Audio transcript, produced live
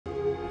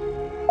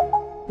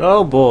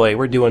Oh boy,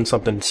 we're doing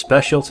something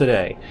special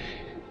today.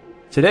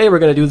 Today we're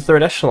going to do the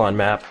third Echelon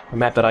map, a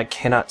map that I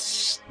cannot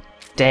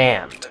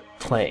stand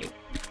playing.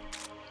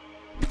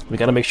 We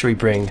gotta make sure we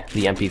bring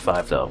the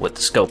MP5 though, with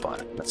the scope on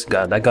it.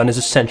 That gun is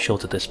essential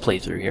to this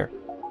playthrough here.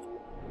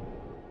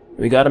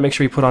 We gotta make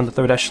sure we put on the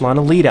third Echelon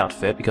elite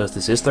outfit, because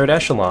this is third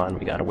Echelon,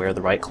 we gotta wear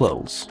the right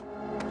clothes.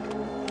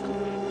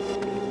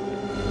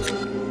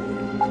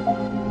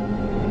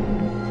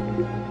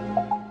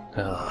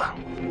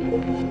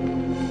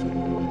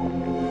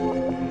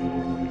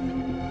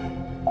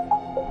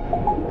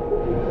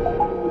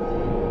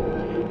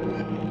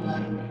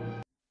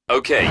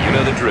 Okay, you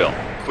know the drill.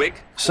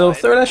 Quick. So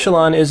third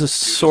Echelon is a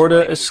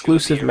sorta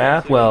exclusive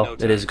map. Well,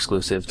 it is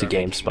exclusive to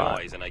GameSpot.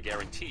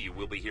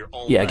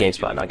 Yeah,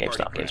 GameSpot, not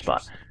GameStop,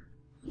 GameSpot.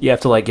 You have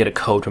to like get a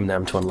code from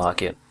them to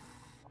unlock it.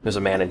 There's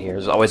a man in here.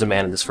 There's always a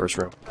man in this first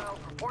room.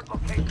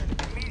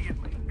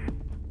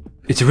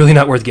 It's really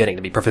not worth getting,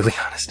 to be perfectly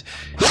honest.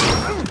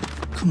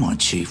 Come on,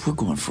 Chief, we're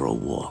going for a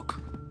walk.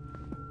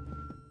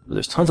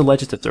 There's tons of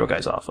ledges to throw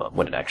guys off of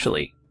when it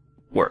actually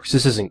works.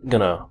 This isn't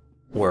gonna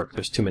work.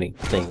 There's too many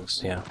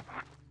things, yeah.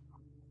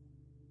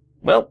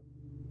 Well,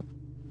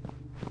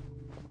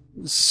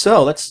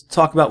 so let's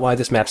talk about why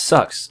this map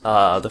sucks.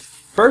 The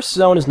first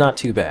zone is not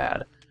too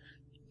bad,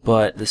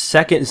 but the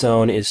second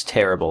zone is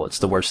terrible. It's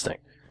the worst thing.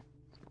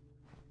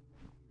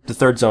 The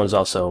third zone is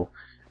also...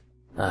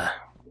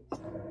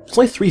 it's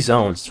only 3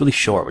 zones. It's really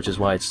short, which is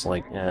why it's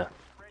like, eh.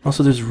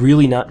 Also, there's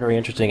really not very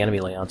interesting enemy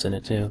layouts in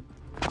it, too.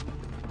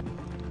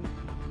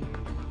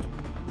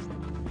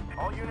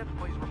 All units,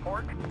 please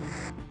report.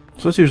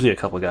 So it's usually a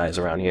couple guys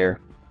around here.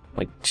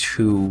 Like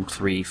 2,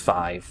 3,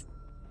 5,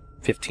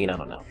 15, I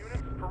don't know.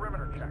 Unit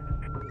perimeter check.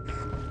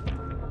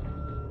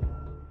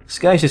 This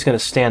guy's just gonna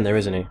stand there,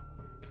 isn't he?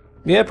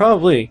 Yeah,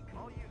 probably.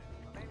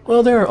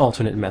 Well, there are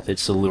alternate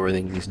methods to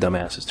luring these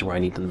dumbasses to where I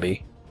need them to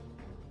be.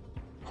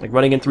 Like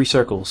running in 3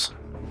 circles.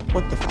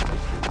 What the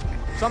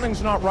f?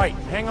 Something's not right.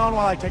 Hang on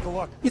while I take a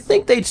look. You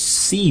think they'd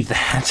see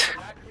that?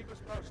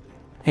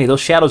 Hey,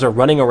 those shadows are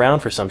running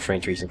around for some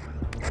strange reason.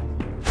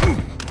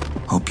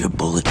 Hope you're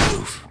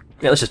bulletproof.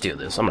 Yeah, let's just do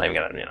this. I'm not even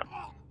gonna, you know.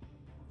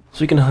 So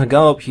we can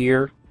go up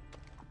here.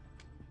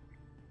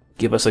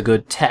 Give us a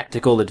good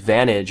tactical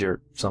advantage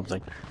or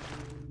something.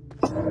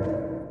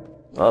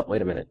 Oh,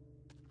 wait a minute.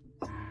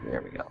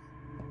 There we go.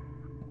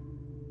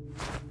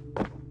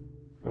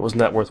 Wasn't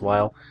that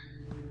worthwhile?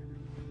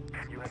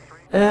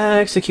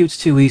 Execute's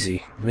too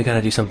easy. We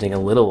gotta do something a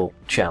little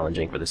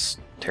challenging for this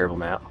terrible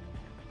map.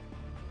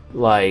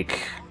 Like,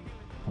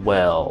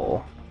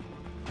 well...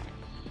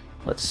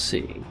 let's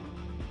see.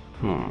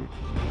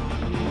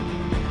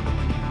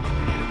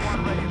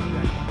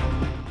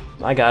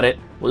 I got it.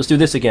 Let's do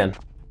this again.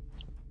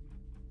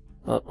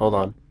 Oh, hold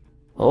on.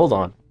 Hold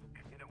on.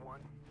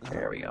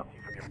 There we go.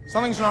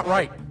 Something's not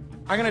right.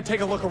 I'm gonna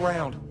take a look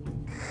around.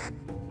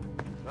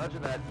 Roger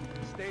that.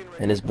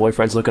 And his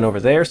boyfriend's looking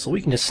over there, so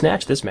we can just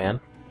snatch this man.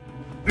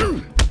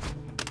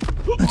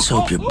 Let's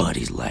hope your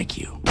buddies like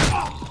you.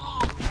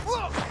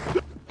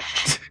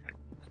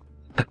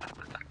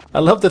 I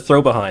love the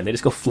throw behind. They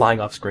just go flying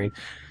off screen.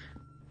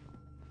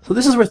 So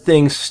this is where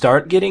things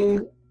start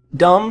getting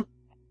dumb.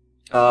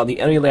 The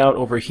enemy layout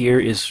over here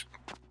is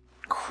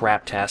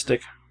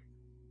craptastic.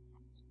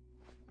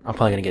 I'm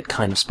probably gonna get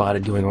kind of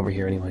spotted doing over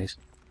here anyways.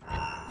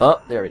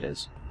 Oh, there it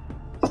is.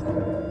 All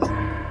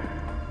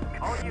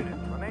units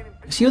remaining.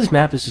 See, this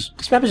map is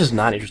just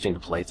not interesting to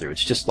play through.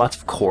 It's just lots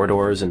of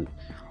corridors and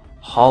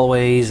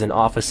hallways and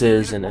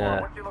offices and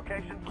What's your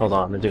location? hold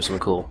on, I'm gonna do something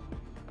cool.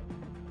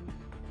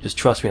 Just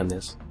trust me on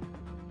this.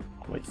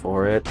 Wait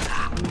for it.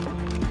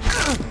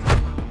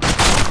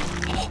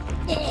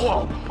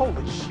 Whoa,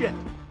 holy shit.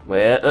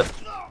 Wait,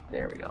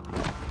 there we go.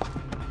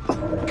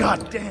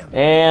 God damn.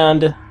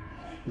 And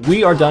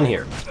we are done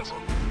here.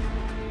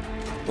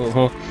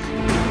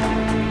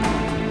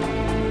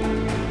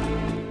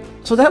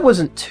 So that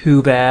wasn't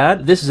too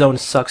bad. This zone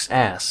sucks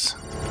ass.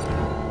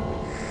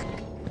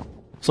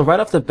 So right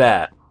off the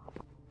bat,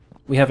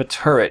 we have a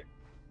turret.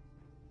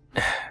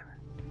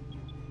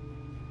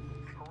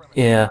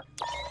 Yeah.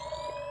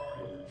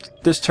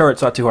 This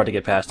turret's not too hard to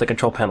get past. The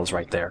control panel's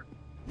right there.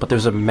 But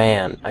there's a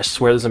man. I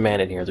swear there's a man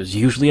in here. There's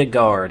usually a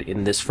guard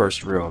in this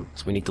first room,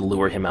 so we need to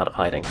lure him out of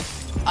hiding.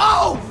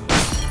 Oh!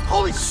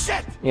 Holy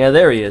shit! Yeah,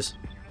 there he is.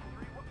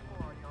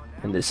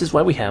 And this is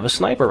why we have a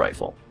sniper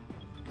rifle.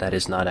 That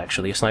is not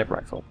actually a sniper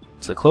rifle.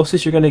 It's the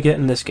closest you're going to get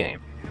in this game.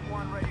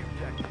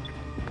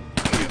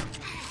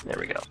 There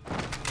we go.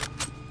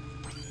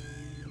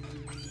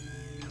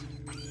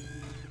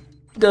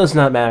 Does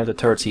not matter if the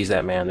turret sees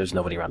that man. There's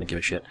nobody around to give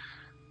a shit.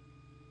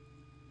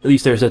 At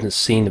least there doesn't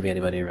seem to be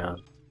anybody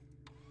around.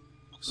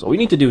 So what we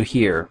need to do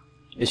here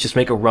is just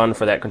make a run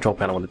for that control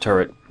panel when the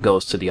turret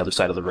goes to the other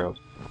side of the room.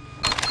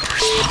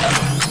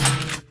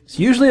 It's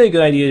usually a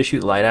good idea to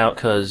shoot the light out,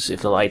 because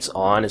if the light's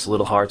on, it's a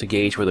little hard to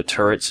gauge where the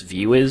turret's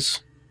view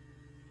is.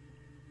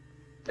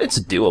 It's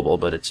doable,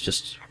 but it's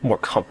just more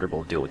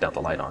comfortable to do it without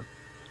the light on.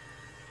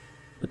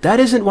 But that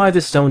isn't why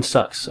this zone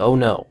sucks. Oh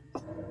no.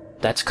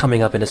 That's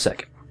coming up in a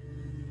second.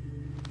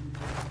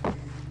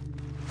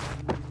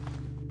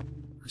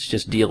 Let's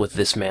just deal with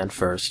this man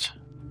first.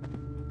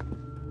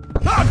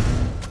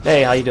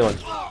 Hey, how you doing?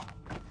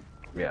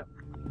 Yeah.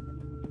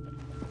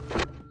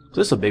 So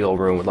this is a big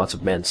old room with lots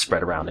of men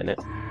spread around in it.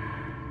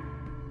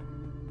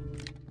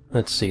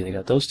 Let's see, they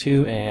got those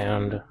two,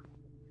 and...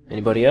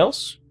 anybody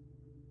else?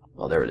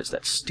 Well, there it is,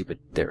 that stupid...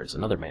 there is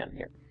another man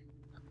here.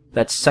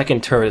 That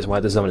second turret is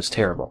why the zone is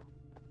terrible.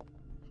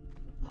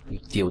 We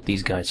deal with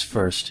these guys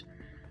first.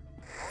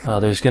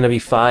 There's gonna be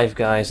 5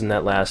 guys in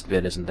that last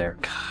bit, isn't there?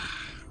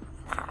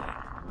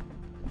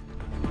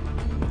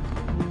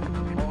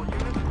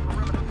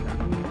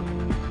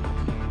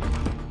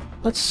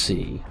 Let's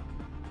see.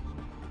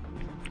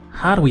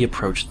 How do we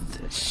approach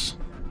this?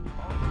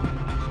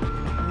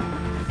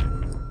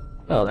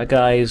 Oh, that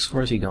guy's...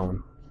 where's he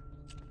going?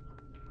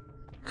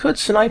 Could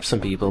snipe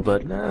some people,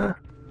 but nah.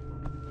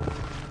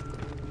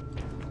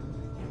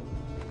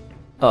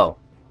 Oh.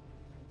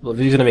 Well,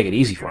 he's gonna make it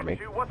easy for me.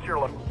 What's your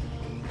look?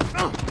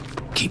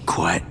 Keep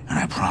quiet, and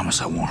I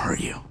promise I won't hurt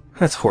you.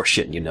 That's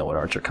horseshit and you know it,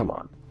 Archer. Come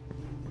on.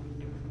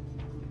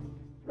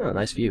 Oh,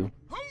 nice view.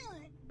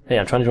 Hey,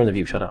 I'm trying to join the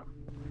view. Shut up.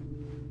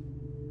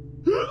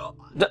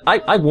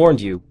 I warned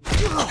you.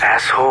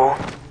 Asshole,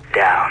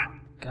 down.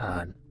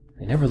 God,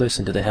 I never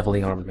listened to the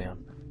heavily armed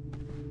man.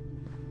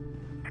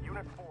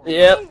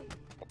 Yep.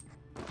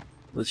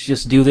 Let's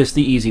just do this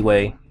the easy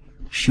way.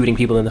 Shooting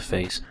people in the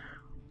face.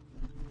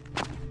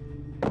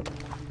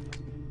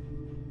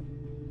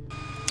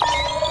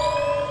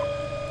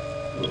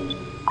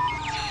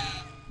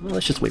 Well,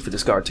 let's just wait for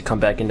this guard to come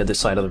back into this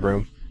side of the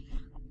room.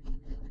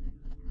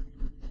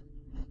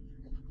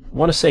 I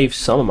want to save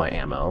some of my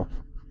ammo.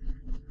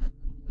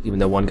 Even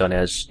though one gun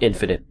has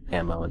infinite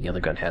ammo and the other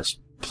gun has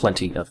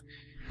plenty of...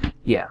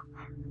 yeah.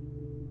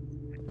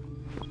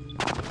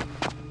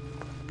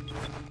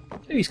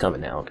 Maybe he's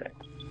coming now, okay.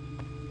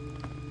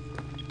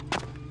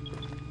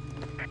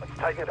 Let's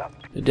tighten it up.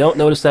 You don't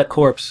notice that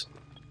corpse.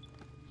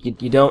 You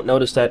don't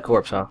notice that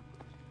corpse, huh?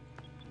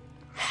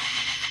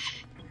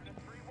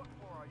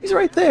 He's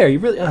right there, you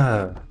really...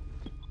 No,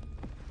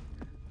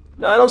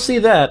 I don't see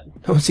that.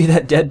 I don't see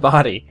that dead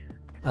body.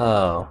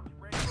 Oh.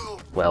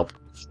 Well...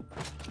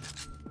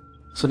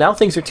 so now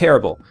things are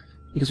terrible,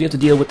 because we have to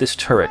deal with this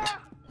turret.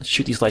 Let's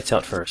shoot these lights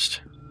out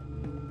first.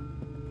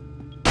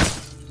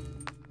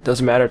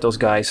 Doesn't matter if those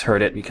guys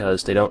heard it,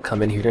 because they don't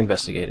come in here to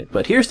investigate it.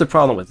 But here's the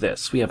problem with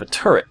this. We have a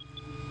turret.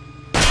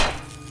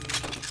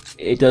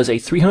 It does a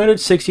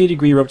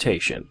 360-degree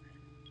rotation.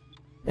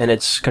 And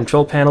its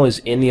control panel is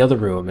in the other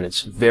room, and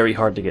it's very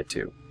hard to get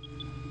to.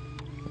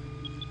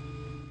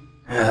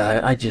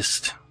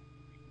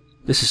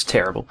 This is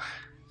terrible.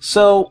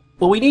 So...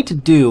 what we need to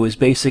do is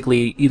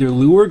basically either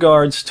lure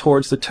guards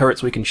towards the turret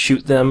so we can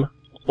shoot them,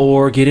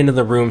 or get into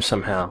the room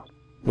somehow,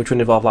 which would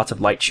involve lots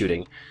of light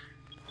shooting.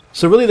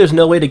 So really there's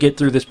no way to get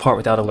through this part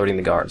without alerting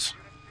the guards.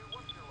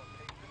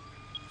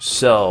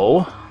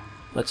 So,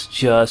 let's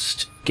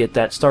just get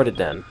that started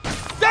then.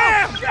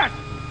 Damn!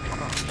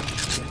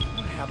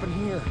 What happened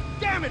here?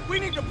 Damn it! We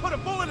need to put a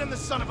bullet in the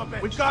son of a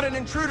bitch! We've got an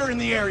intruder in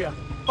the area.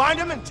 Find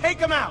him and take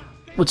him out!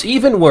 What's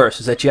even worse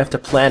is that you have to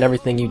plan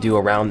everything you do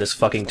around this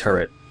fucking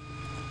turret.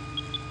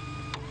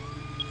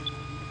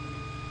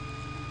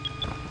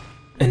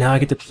 And now I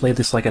get to play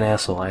this like an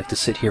asshole. I have to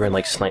sit here and,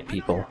 like, snipe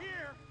people.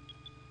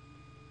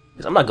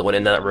 Because I'm not going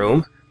in that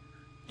room.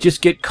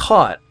 Just get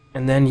caught,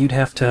 and then you'd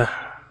have to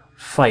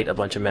fight a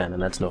bunch of men,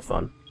 and that's no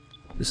fun.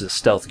 This is a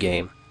stealth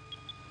game.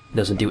 It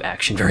doesn't do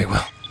action very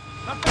well.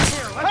 Up in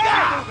here! Let's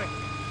get moving!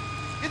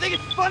 You think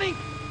it's funny?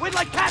 We'd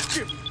like catch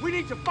you! We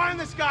need to find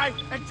this guy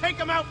and take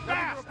him out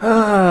fast!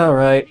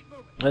 Alright,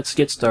 let's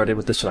get started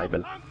with the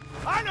sniping.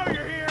 I know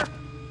you're here!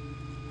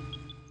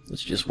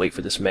 Let's just wait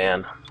for this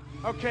man.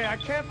 Okay, I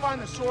can't find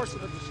the source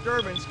of the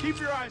disturbance. Keep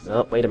your eyes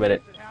Oh, wait a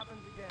minute. if it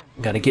happens again.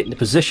 Gotta get into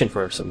position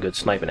for some good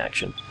sniping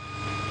action.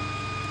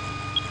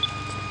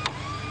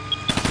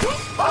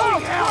 Oh,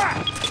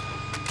 yeah!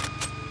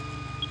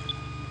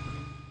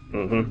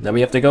 Then we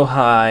have to go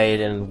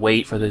hide and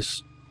wait for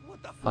this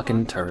What the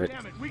fucking turret.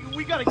 Damn it,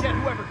 we gotta get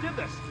whoever did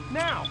this,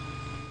 now!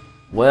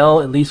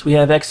 Well, at least we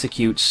have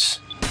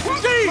executes.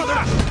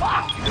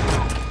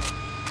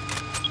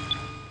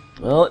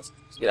 Well, let's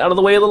get out of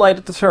the way of the light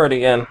at the turret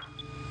again.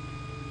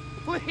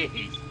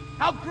 Please!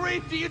 How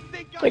great do you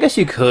think I guess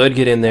you could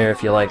get in there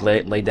if you like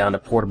lay down a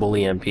portable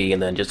EMP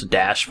and then just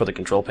dash for the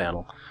control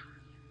panel.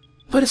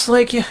 But it's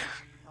like,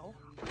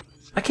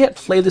 I can't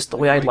play this the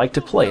way I'd like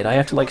to play it. I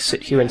have to like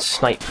sit here and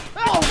snipe.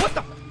 Oh, what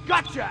the...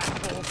 Gotcha,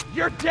 asshole!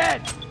 You're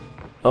dead!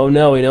 Oh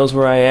no, he knows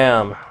where I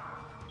am.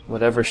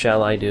 Whatever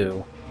shall I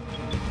do?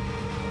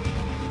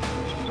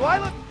 Do I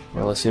look...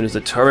 Well, as soon as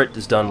the turret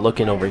is done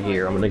looking over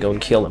here, I'm gonna go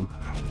and kill him.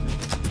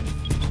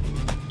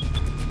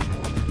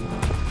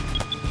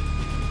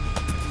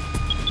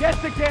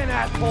 Guess again,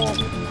 asshole!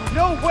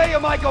 No way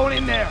am I going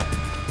in there!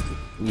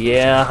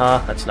 Yeah,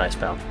 huh? That's nice,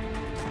 pal.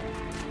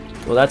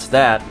 Well, that's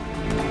that.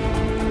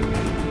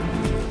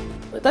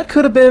 But that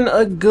could have been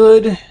a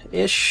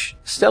good-ish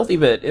stealthy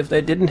bit if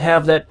they didn't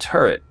have that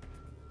turret.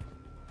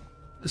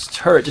 This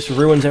turret just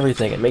ruins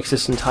everything. It makes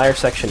this entire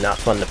section not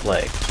fun to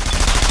play.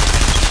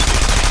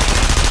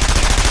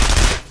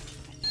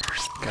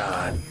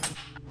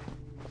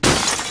 God.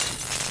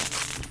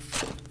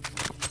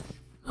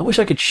 I wish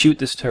I could shoot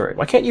this turret.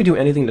 Why can't you do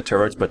anything to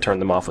turrets but turn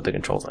them off with the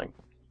control thing?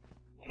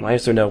 Why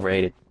is there no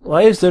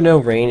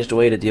ranged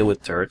way to deal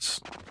with turrets?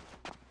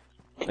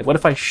 Like, what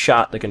if I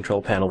shot the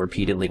control panel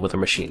repeatedly with a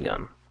machine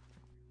gun?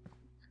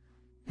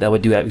 That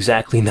would do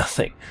exactly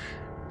nothing.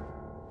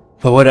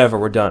 But whatever,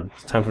 we're done.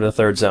 It's time for the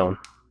third zone.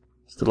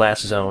 It's the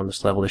last zone.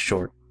 This level is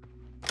short.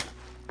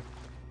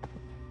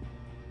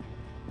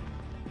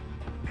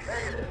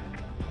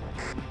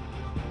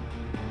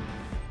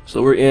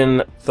 So we're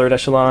in third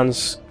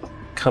echelon's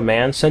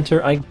command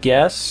center, I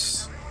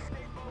guess.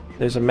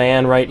 There's a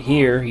man right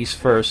here. He's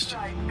first.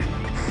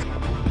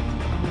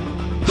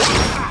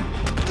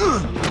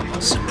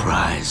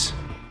 Surprise.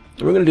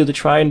 We're going to do the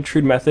try and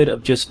true method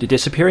of just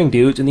disappearing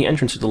dudes in the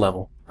entrance of the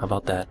level. How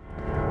about that?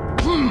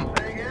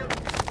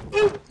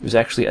 There's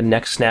actually a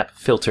neck snap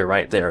filter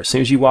right there. As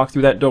soon as you walk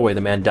through that doorway,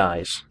 the man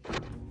dies.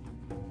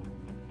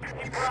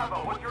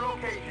 Bravo, what's your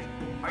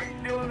location? Are you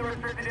still in the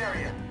restricted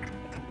area?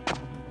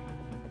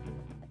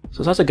 So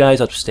there's lots of guys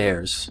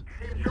upstairs.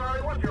 Team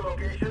Charlie, what's your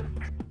location?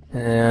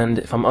 And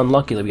if I'm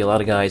unlucky, there'll be a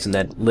lot of guys in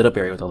that lit up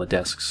area with all the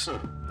desks.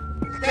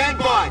 Stand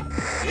by!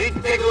 I need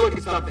to take a look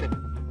at something.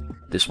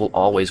 This will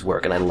always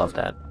work, and I love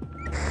that.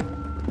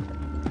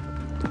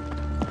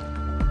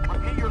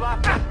 Repeat your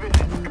last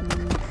visit.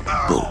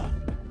 Boom.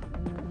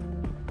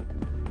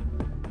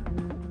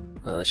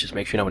 Let's just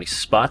make sure nobody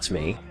spots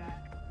me.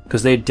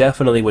 Because they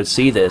definitely would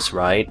see this,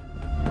 right?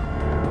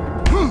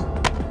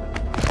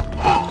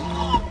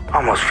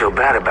 Almost feel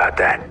bad about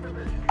that.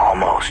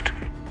 Almost.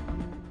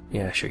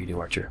 Yeah, sure you do,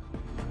 Archer.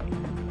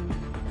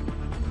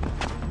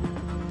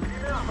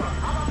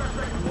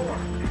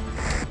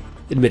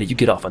 Admit it, you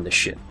get off on this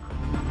shit.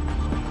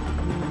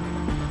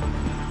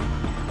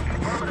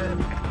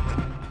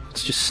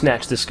 Let's just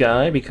snatch this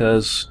guy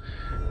because...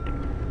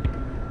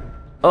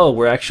 Oh,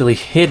 we're actually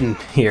hidden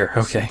here.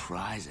 Okay.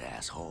 Surprise,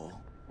 asshole.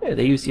 Yeah,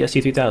 they used the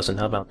SC-3000.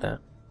 How about that?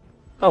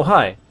 Oh,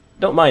 hi.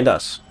 Don't mind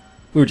us.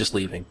 We were just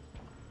leaving.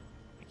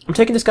 I'm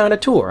taking this guy on a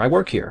tour. I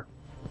work here.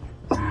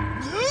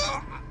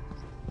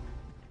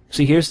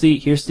 See, here's the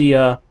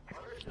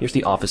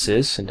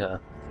offices, and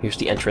here's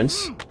the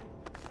entrance.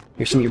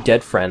 Here's some of your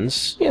dead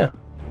friends. Yeah.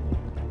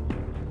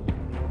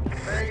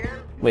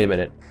 Wait a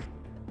minute.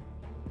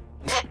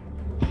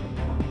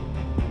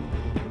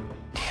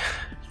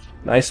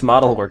 Nice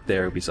model work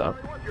there, Ubisoft.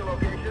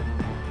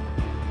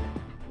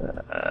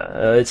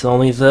 It's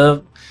only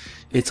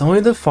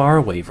the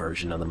faraway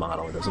version of the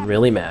model. It doesn't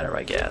really matter,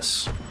 I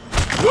guess.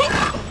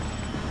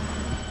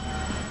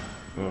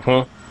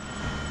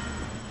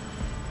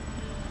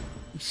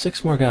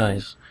 Six more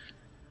guys.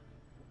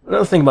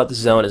 Another thing about this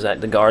zone is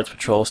that the guards'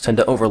 patrols tend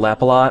to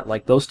overlap a lot.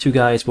 Like, those two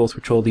guys both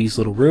patrol these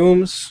little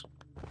rooms.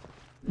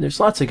 There's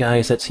lots of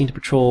guys that seem to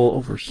patrol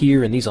over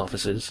here in these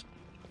offices.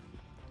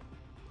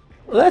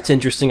 Well, that's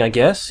interesting, I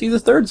guess. See, the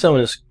third zone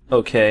is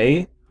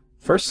okay.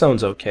 First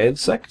zone's okay. The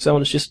second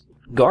zone is just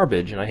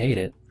garbage, and I hate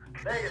it.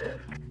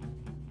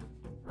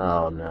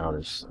 Oh, no,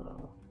 there's...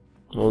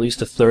 well, at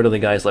least a third of the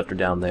guys left are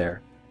down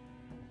there.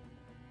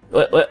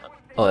 What?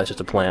 Oh, that's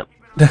just a plant.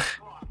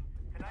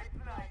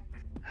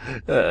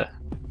 I'd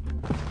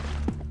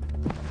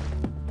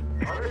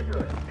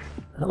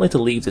like to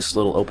leave this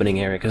little opening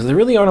area, because there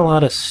really aren't a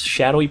lot of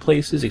shadowy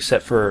places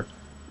except for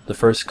the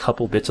first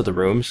couple bits of the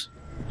rooms.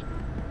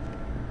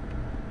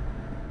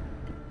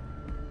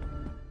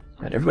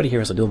 God, everybody here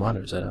has a dual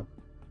monitor setup.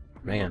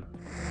 Man.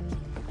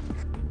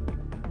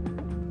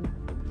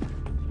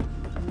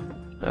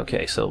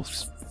 Okay, so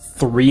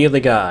 3 of the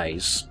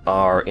guys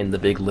are in the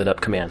big lit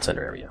up command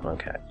center area.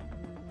 Okay.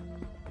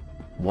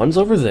 One's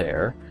over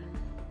there.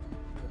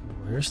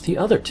 Where's the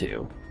other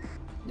 2?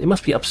 They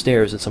must be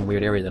upstairs in some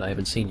weird area that I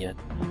haven't seen yet.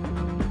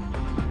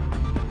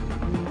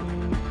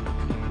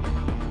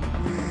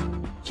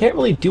 Can't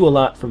really do a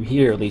lot from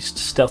here, at least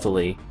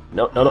stealthily.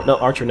 No,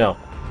 Archer, no.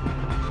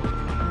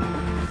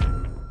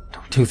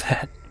 Don't do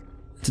that.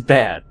 It's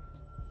bad.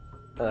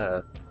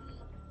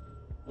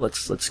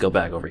 Let's go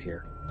back over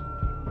here.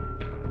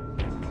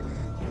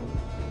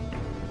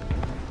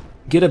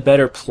 Get a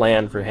better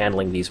plan for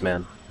handling these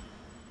men.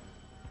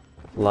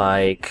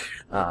 Like,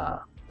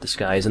 this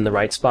guy's in the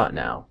right spot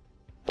now.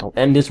 I'll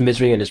end his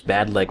misery in his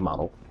bad leg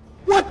model.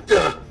 What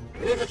the?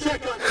 There's a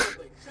check on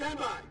something. Stand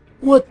by.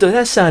 What the?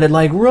 That sounded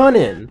like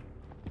running.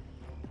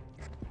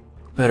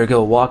 Better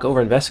go walk over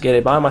and investigate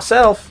it by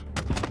myself.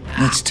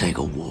 Let's take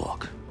a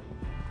walk.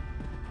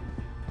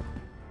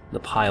 The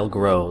pile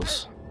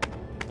grows.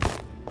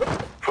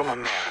 From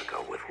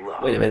America with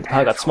love. Wait a minute, the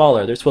pile got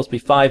smaller. There's supposed to be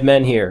 5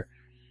 men here.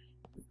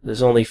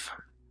 There's only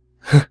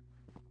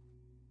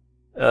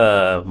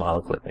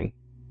model clipping.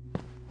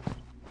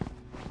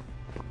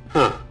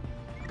 Huh.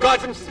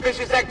 Got some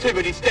suspicious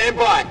activity. Stand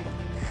by.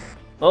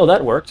 Oh,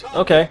 that worked.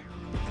 Okay.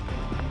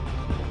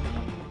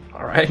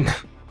 Alright.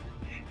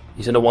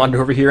 He's gonna wander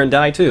over here and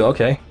die too.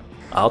 Okay.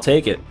 I'll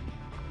take it.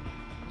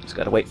 Just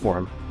gotta wait for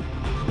him.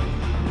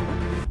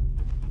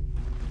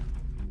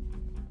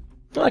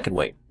 I can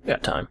wait. We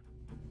got time.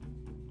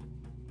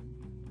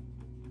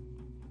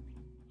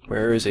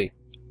 Where is he?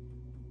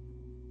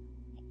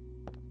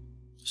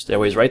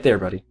 Stairway's right there,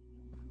 buddy.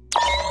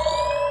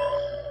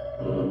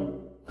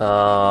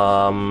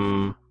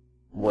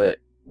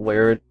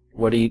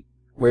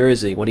 Where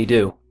is he? What'd he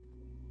do?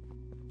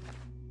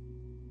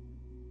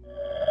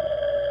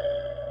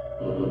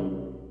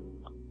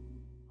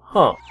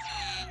 Huh.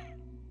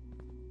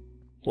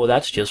 Well,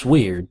 that's just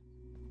weird.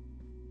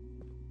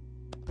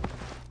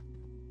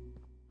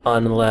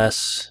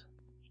 Unless...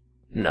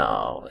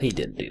 No, he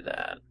didn't do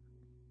that.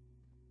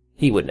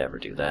 He would never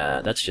do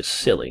that. That's just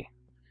silly.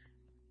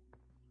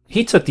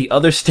 He took the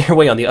other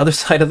stairway on the other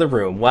side of the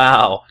room.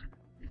 Wow.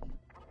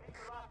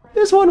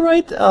 There's one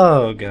right...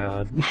 Oh,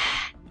 God.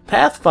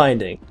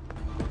 Pathfinding.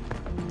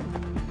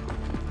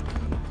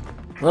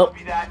 Well...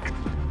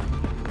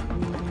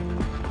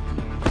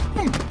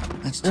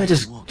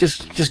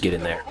 Just get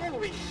in there.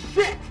 Holy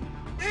shit!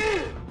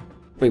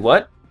 Wait,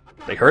 what?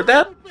 They heard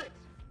that?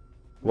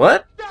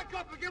 What? Back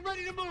up and get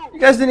ready to move! You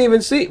guys didn't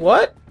even see...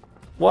 What?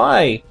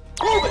 Why?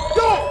 Move it!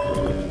 Go!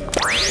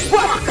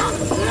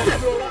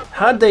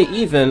 How'd they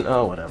even...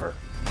 Oh, whatever.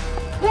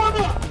 Warm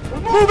up!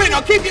 We're moving!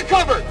 I'll keep you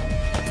covered!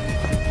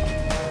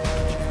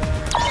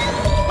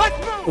 Let's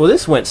move! Well,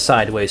 this went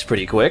sideways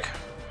pretty quick.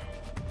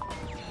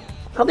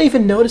 How'd they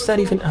even notice that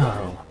even...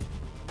 Oh.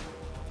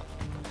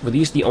 Were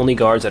these the only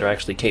guards that are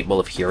actually capable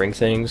of hearing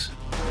things?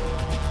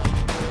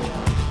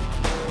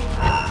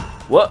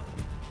 What?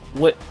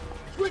 What?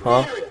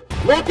 Huh?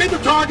 Locate the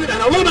target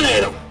and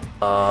eliminate him!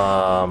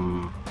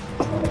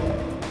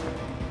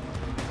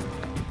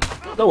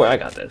 Don't worry, I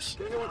got this.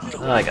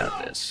 I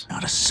got this.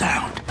 Not a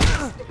sound.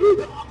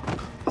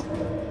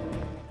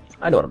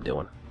 I know what I'm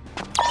doing.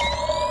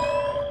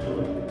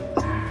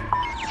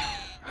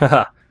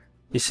 Haha.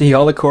 You see,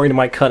 all according to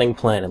my cunning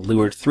plan, and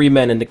lured 3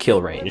 men into kill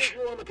range.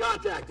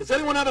 Contact. Does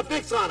anyone have a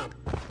fix on him?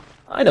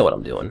 I know what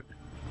I'm doing.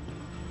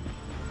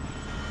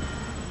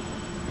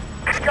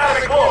 He's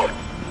gotta be close.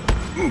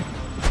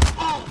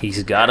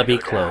 He's gotta be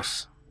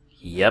close.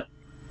 Yep.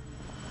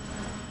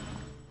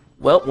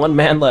 Well, 1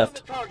 man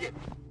left. Target.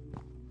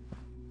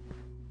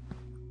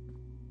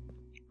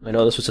 I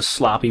know this was a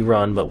sloppy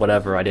run, but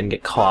whatever, I didn't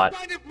get caught.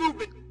 Kind of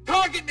movement.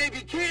 Target may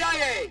be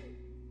KIA.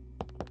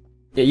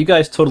 Yeah, you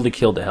guys totally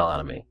killed the hell out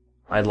of me.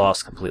 I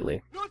lost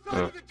completely. No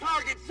sign of the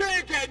target. Say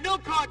again. No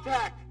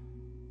contact.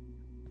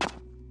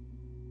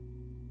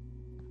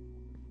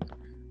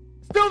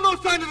 Still no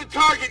sign of the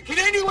target. Can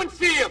anyone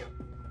see him?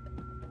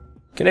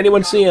 Can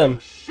anyone see him?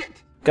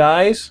 Shit.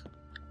 Guys?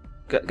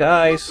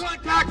 Guys? No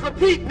contact.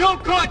 Repeat. No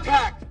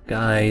contact.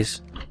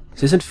 Guys?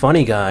 This isn't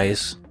funny,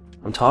 guys.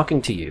 I'm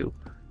talking to you.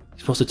 You're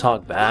supposed to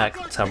talk back.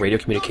 That's how radio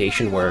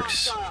communication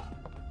works.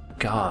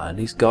 God,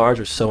 these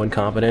guards are so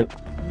incompetent.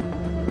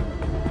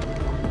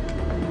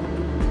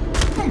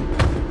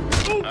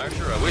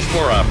 Archer, I wish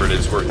more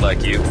operatives worked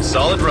like you.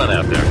 Solid run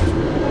out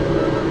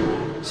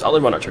there.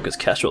 Solid run, Archer, because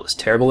Kestrel is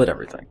terrible at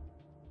everything.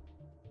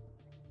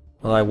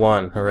 Well, I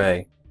won.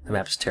 Hooray. The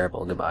map is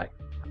terrible. Goodbye.